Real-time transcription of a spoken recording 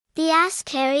The ass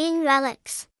carrying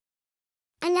relics.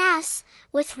 An ass,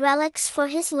 with relics for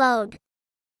his load,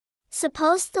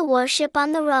 supposed the worship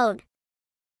on the road,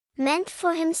 meant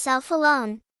for himself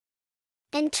alone,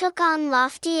 and took on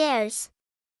lofty airs,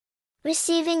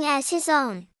 receiving as his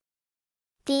own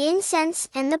the incense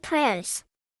and the prayers.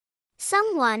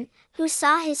 Someone, who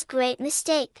saw his great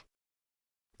mistake,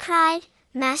 cried,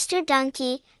 "Master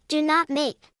Donkey, do not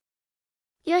make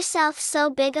yourself so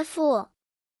big a fool.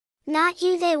 Not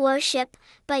you they worship,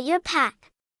 but your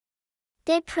pack.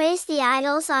 They praise the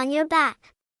idols on your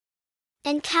back,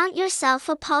 and count yourself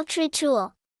a paltry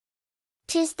tool.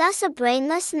 'Tis thus a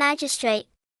brainless magistrate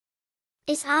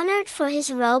is honored for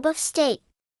his robe of state."